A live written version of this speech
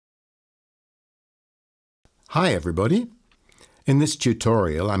Hi everybody! In this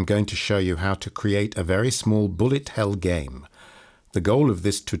tutorial I'm going to show you how to create a very small bullet hell game. The goal of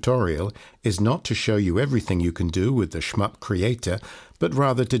this tutorial is not to show you everything you can do with the SHMUP Creator, but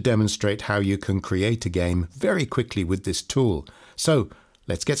rather to demonstrate how you can create a game very quickly with this tool. So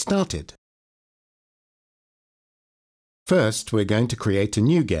let's get started. First, we're going to create a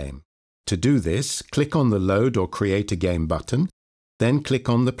new game. To do this, click on the Load or Create a Game button, then click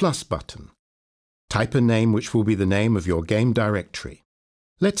on the plus button. Type a name which will be the name of your game directory.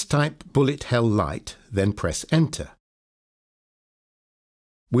 Let's type Bullet Hell Light, then press Enter.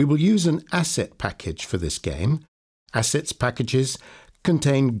 We will use an asset package for this game. Assets packages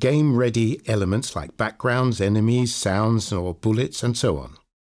contain game-ready elements like backgrounds, enemies, sounds or bullets and so on.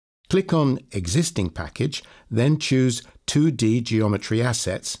 Click on Existing Package, then choose 2D Geometry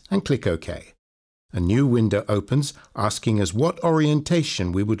Assets and click OK. A new window opens asking us what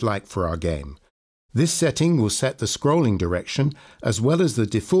orientation we would like for our game. This setting will set the scrolling direction as well as the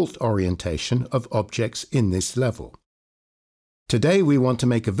default orientation of objects in this level. Today we want to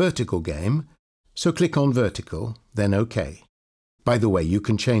make a vertical game, so click on Vertical, then OK. By the way, you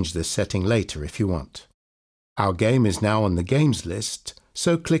can change this setting later if you want. Our game is now on the Games list,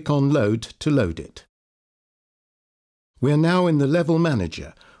 so click on Load to load it. We are now in the Level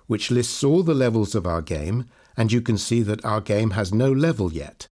Manager, which lists all the levels of our game, and you can see that our game has no level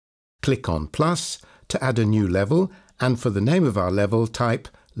yet. Click on Plus to add a new level, and for the name of our level, type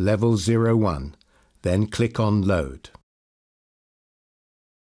Level 01. Then click on Load.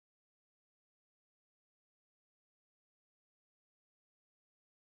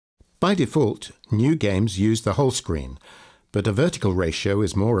 By default, new games use the whole screen, but a vertical ratio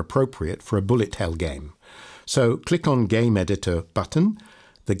is more appropriate for a bullet hell game. So click on Game Editor button.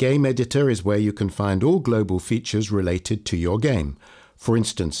 The Game Editor is where you can find all global features related to your game. For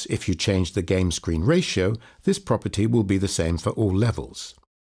instance, if you change the game screen ratio, this property will be the same for all levels.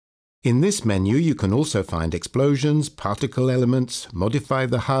 In this menu you can also find explosions, particle elements, modify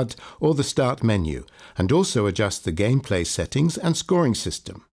the HUD or the Start menu, and also adjust the gameplay settings and scoring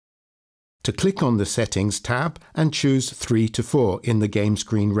system. To click on the Settings tab and choose 3 to 4 in the game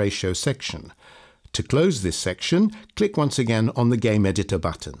screen ratio section. To close this section, click once again on the Game Editor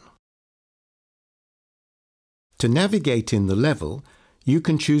button. To navigate in the level, you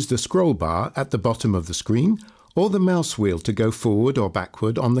can choose the scroll bar at the bottom of the screen or the mouse wheel to go forward or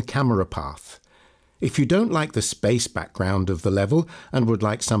backward on the camera path. If you don't like the space background of the level and would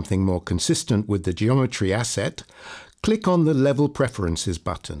like something more consistent with the geometry asset, click on the Level Preferences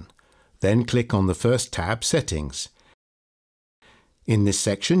button. Then click on the first tab, Settings. In this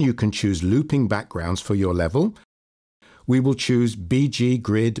section you can choose looping backgrounds for your level. We will choose BG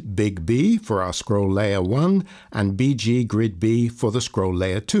Grid Big B for our scroll layer 1 and BG Grid B for the scroll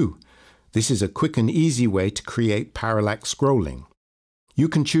layer 2. This is a quick and easy way to create parallax scrolling. You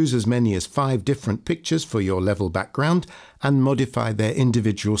can choose as many as 5 different pictures for your level background and modify their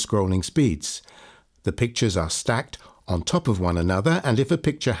individual scrolling speeds. The pictures are stacked on top of one another, and if a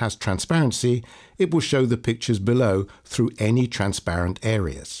picture has transparency, it will show the pictures below through any transparent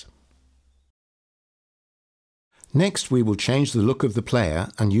areas. Next, we will change the look of the player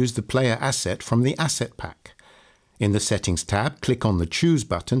and use the player asset from the Asset Pack. In the Settings tab, click on the Choose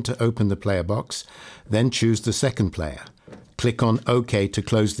button to open the player box, then choose the second player. Click on OK to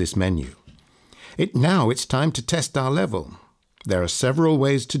close this menu. Now it's time to test our level. There are several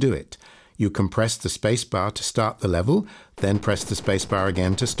ways to do it. You can press the spacebar to start the level, then press the spacebar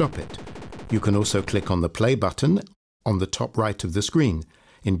again to stop it. You can also click on the Play button on the top right of the screen.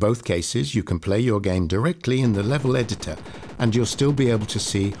 In both cases, you can play your game directly in the level editor, and you'll still be able to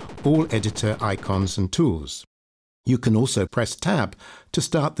see all editor icons and tools. You can also press Tab to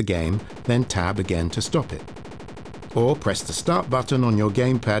start the game, then Tab again to stop it. Or press the Start button on your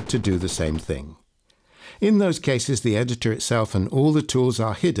gamepad to do the same thing. In those cases, the editor itself and all the tools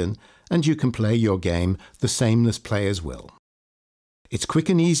are hidden, and you can play your game the same as players will. It's quick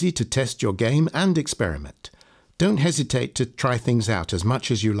and easy to test your game and experiment. Don't hesitate to try things out as much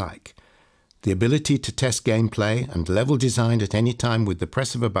as you like. The ability to test gameplay and level design at any time with the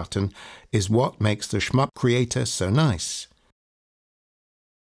press of a button is what makes the SHMUP Creator so nice.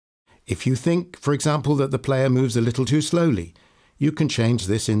 If you think, for example, that the player moves a little too slowly, you can change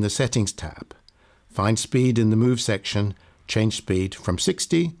this in the Settings tab. Find Speed in the Move section, change speed from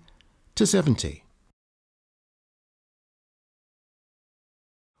 60 to 70.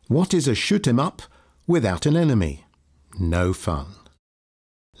 What is a shoot 'em up without an enemy? No fun.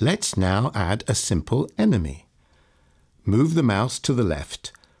 Let's now add a simple enemy. Move the mouse to the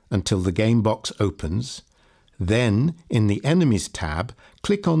left until the game box opens, Then, in the Enemies tab,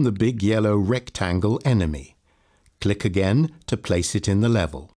 click on the big yellow rectangle enemy. Click again to place it in the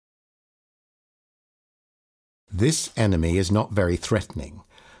level. This enemy is not very threatening,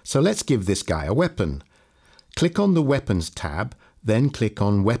 so let's give this guy a weapon. Click on the Weapons tab, then click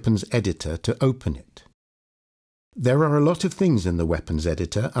on Weapons Editor to open it. There are a lot of things in the Weapons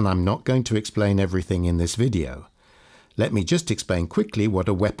Editor, and I'm not going to explain everything in this video. Let me just explain quickly what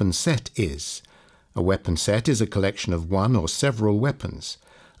a weapon set is. A weapon set is a collection of one or several weapons.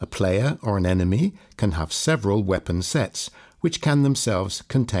 A player or an enemy can have several weapon sets, which can themselves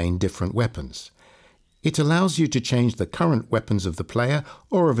contain different weapons. It allows you to change the current weapons of the player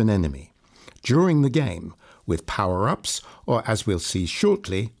or of an enemy during the game with power-ups, or as we'll see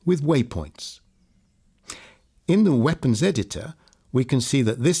shortly, with waypoints. In the Weapons Editor, we can see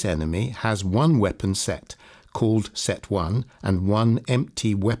that this enemy has one weapon set, called Set 1, and one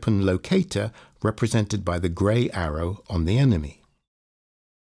empty weapon locator represented by the grey arrow on the enemy.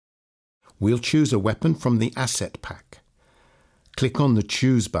 We'll choose a weapon from the Asset Pack. Click on the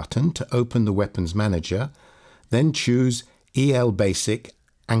Choose button to open the Weapons Manager, then choose EL Basic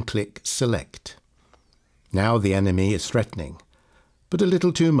and click Select. Now the enemy is threatening, but a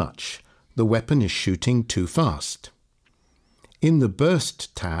little too much. The weapon is shooting too fast. In the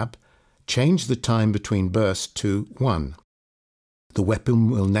Burst tab, change the time between bursts to 1. The weapon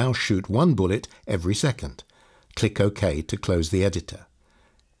will now shoot 1 bullet every second. Click OK to close the editor.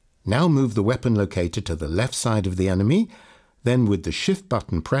 Now move the weapon locator to the left side of the enemy. Then with the Shift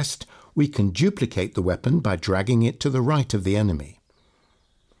button pressed, we can duplicate the weapon by dragging it to the right of the enemy.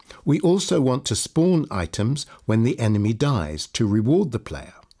 We also want to spawn items when the enemy dies to reward the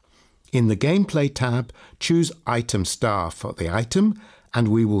player. In the Gameplay tab, choose Item Star for the item, and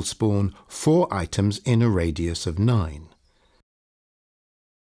we will spawn 4 items in a radius of 9.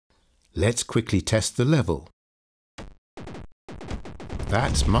 Let's quickly test the level.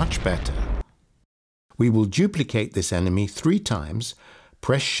 That's much better. We will duplicate this enemy 3 times,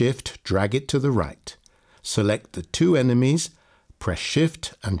 press Shift, drag it to the right. Select the 2 enemies, press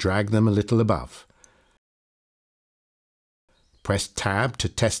Shift and drag them a little above. Press Tab to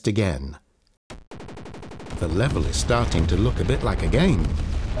test again. The level is starting to look a bit like a game.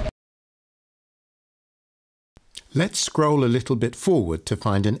 Let's scroll a little bit forward to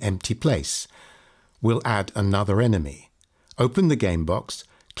find an empty place. We'll add another enemy. Open the game box,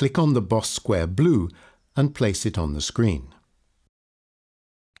 click on the boss square blue and place it on the screen.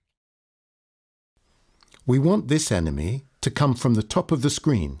 We want this enemy to come from the top of the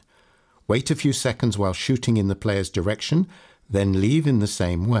screen. Wait a few seconds while shooting in the player's direction, then leave in the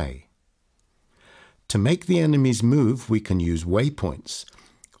same way. To make the enemies move, we can use waypoints.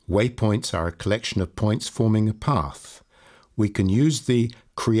 Waypoints are a collection of points forming a path. We can use the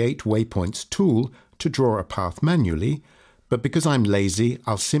Create Waypoints tool to draw a path manually, but because I'm lazy,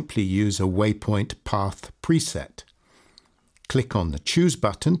 I'll simply use a waypoint path preset. Click on the Choose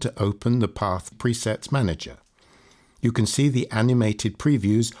button to open the Path Presets Manager. You can see the animated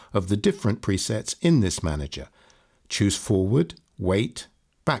previews of the different presets in this manager. Choose Forward, Wait,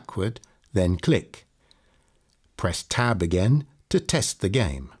 Backward, then click. Press Tab again to test the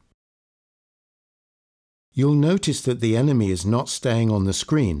game. You'll notice that the enemy is not staying on the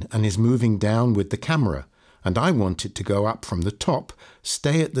screen and is moving down with the camera, and I want it to go up from the top,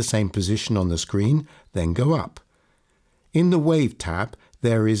 stay at the same position on the screen, then go up. In the Wave tab,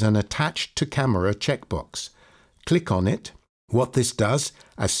 there is an Attach to Camera checkbox. Click on it. What this does,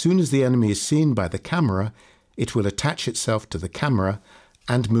 as soon as the enemy is seen by the camera, it will attach itself to the camera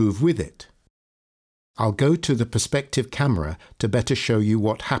and move with it. I'll go to the perspective camera to better show you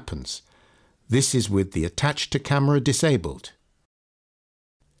what happens. This is with the Attach to Camera disabled.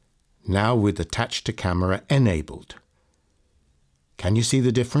 Now with Attach to Camera enabled. Can you see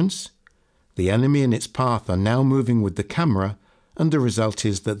the difference? The enemy and its path are now moving with the camera, and the result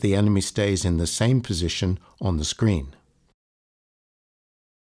is that the enemy stays in the same position on the screen.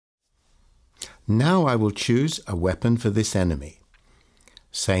 Now I will choose a weapon for this enemy.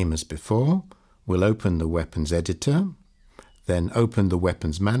 Same as before, we'll open the Weapons Editor, then open the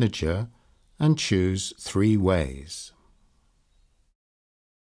Weapons Manager and choose 3 ways.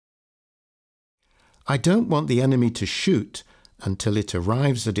 I don't want the enemy to shoot until it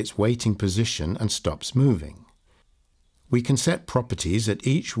arrives at its waiting position and stops moving. We can set properties at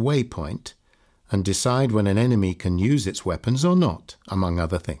each waypoint and decide when an enemy can use its weapons or not, among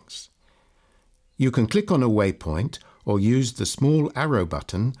other things. You can click on a waypoint or use the small arrow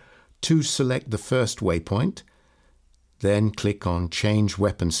button to select the first waypoint, then click on Change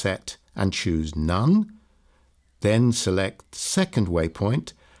Weapon Set and choose None, then select second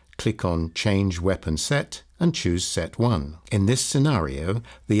waypoint, click on Change Weapon Set and choose Set 1. In this scenario,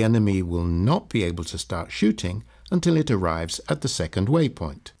 the enemy will not be able to start shooting until it arrives at the second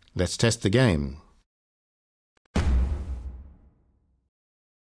waypoint. Let's test the game.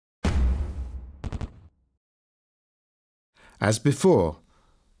 As before,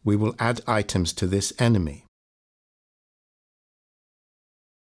 we will add items to this enemy.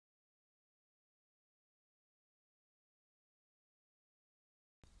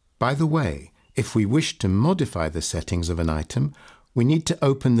 By the way, if we wish to modify the settings of an item, we need to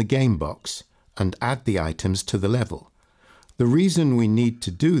open the game box and add the items to the level. The reason we need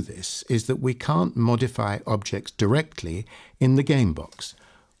to do this is that we can't modify objects directly in the game box.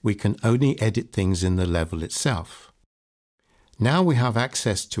 We can only edit things in the level itself. Now we have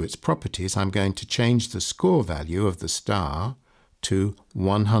access to its properties, I'm going to change the score value of the star to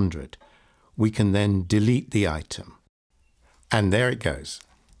 100. We can then delete the item. And there it goes.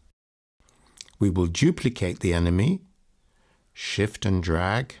 We will duplicate the enemy, shift and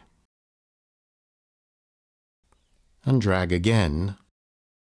drag again,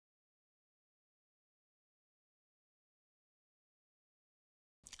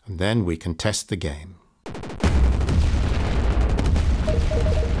 and then we can test the game.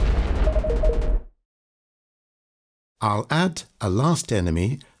 I'll add a last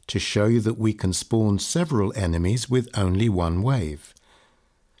enemy to show you that we can spawn several enemies with only one wave.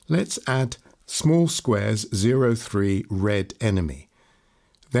 Let's add small squares 03 red enemy.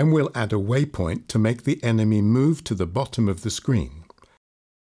 Then we'll add a waypoint to make the enemy move to the bottom of the screen.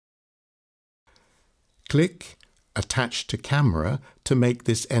 Click Attach to Camera to make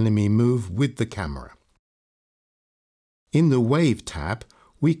this enemy move with the camera. In the Wave tab,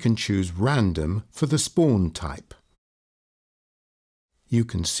 we can choose Random for the spawn type. You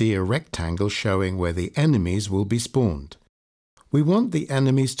can see a rectangle showing where the enemies will be spawned. We want the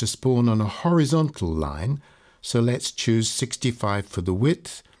enemies to spawn on a horizontal line, so let's choose 65 for the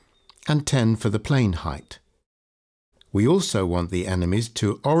width and 10 for the plane height. We also want the enemies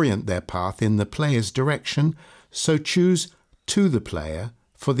to orient their path in the player's direction, so choose To the Player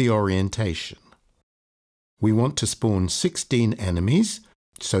for the orientation. We want to spawn 16 enemies,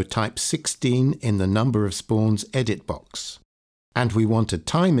 so type 16 in the Number of Spawns edit box. And we want a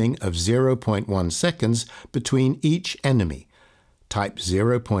timing of 0.1 seconds between each enemy. Type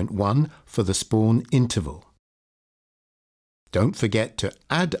 0.1 for the spawn interval. Don't forget to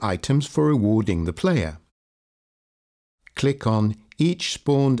add items for rewarding the player. Click on Each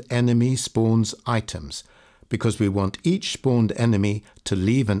spawned enemy spawns items, because we want each spawned enemy to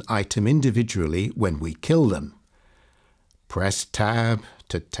leave an item individually when we kill them. Press Tab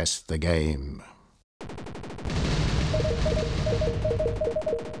to test the game.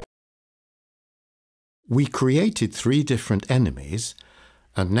 We created 3 different enemies,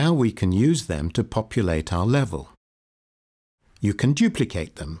 and now we can use them to populate our level. You can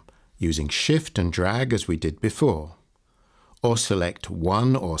duplicate them using Shift and drag as we did before, or select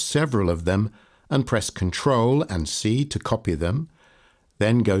one or several of them and press Ctrl and C to copy them,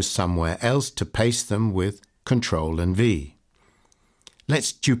 then go somewhere else to paste them with Ctrl and V.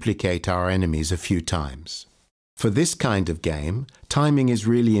 Let's duplicate our enemies a few times. For this kind of game, timing is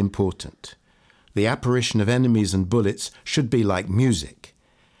really important. The apparition of enemies and bullets should be like music.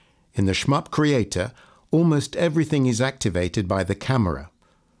 In the SHMUP Creator, almost everything is activated by the camera.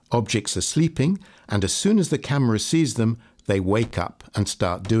 Objects are sleeping, and as soon as the camera sees them, they wake up and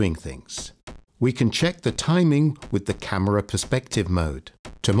start doing things. We can check the timing with the camera perspective mode.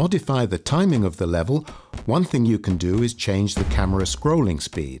 To modify the timing of the level, one thing you can do is change the camera scrolling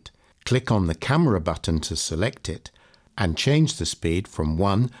speed. Click on the camera button to select it, and change the speed from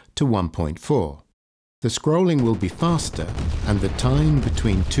 1 to 1.4. The scrolling will be faster and the time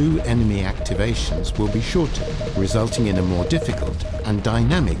between 2 enemy activations will be shorter, resulting in a more difficult and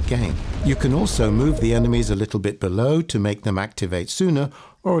dynamic game. You can also move the enemies a little bit below to make them activate sooner,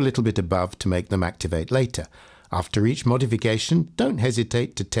 or a little bit above to make them activate later. After each modification, don't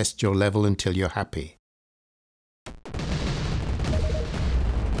hesitate to test your level until you're happy.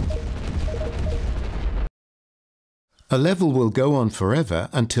 A level will go on forever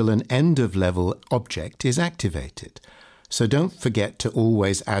until an end-of-level object is activated, so don't forget to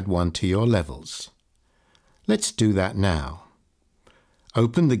always add one to your levels. Let's do that now.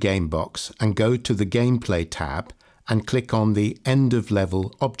 Open the game box and go to the Gameplay tab and click on the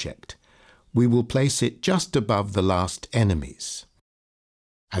end-of-level object. We will place it just above the last enemies.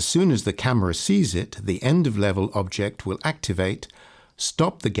 As soon as the camera sees it, the end-of-level object will activate,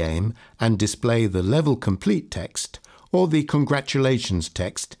 stop the game and display the level complete text or the congratulations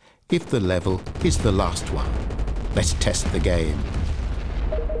text if the level is the last one. Let's test the game.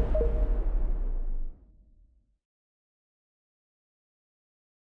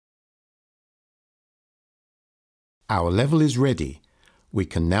 Our level is ready. We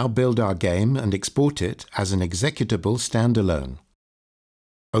can now build our game and export it as an executable standalone.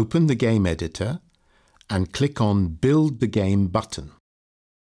 Open the game editor and click on Build the Game button.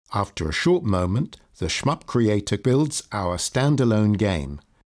 After a short moment, the SHMUP Creator builds our standalone game.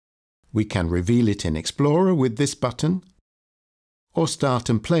 We can reveal it in Explorer with this button, or start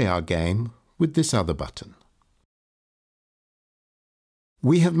and play our game with this other button.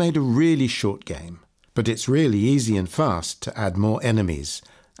 We have made a really short game, but it's really easy and fast to add more enemies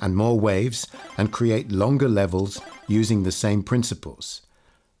and more waves and create longer levels using the same principles.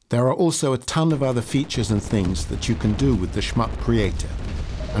 There are also a ton of other features and things that you can do with the SHMUP Creator,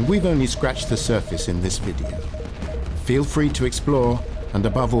 and we've only scratched the surface in this video. Feel free to explore and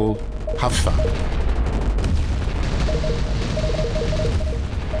above all, have fun.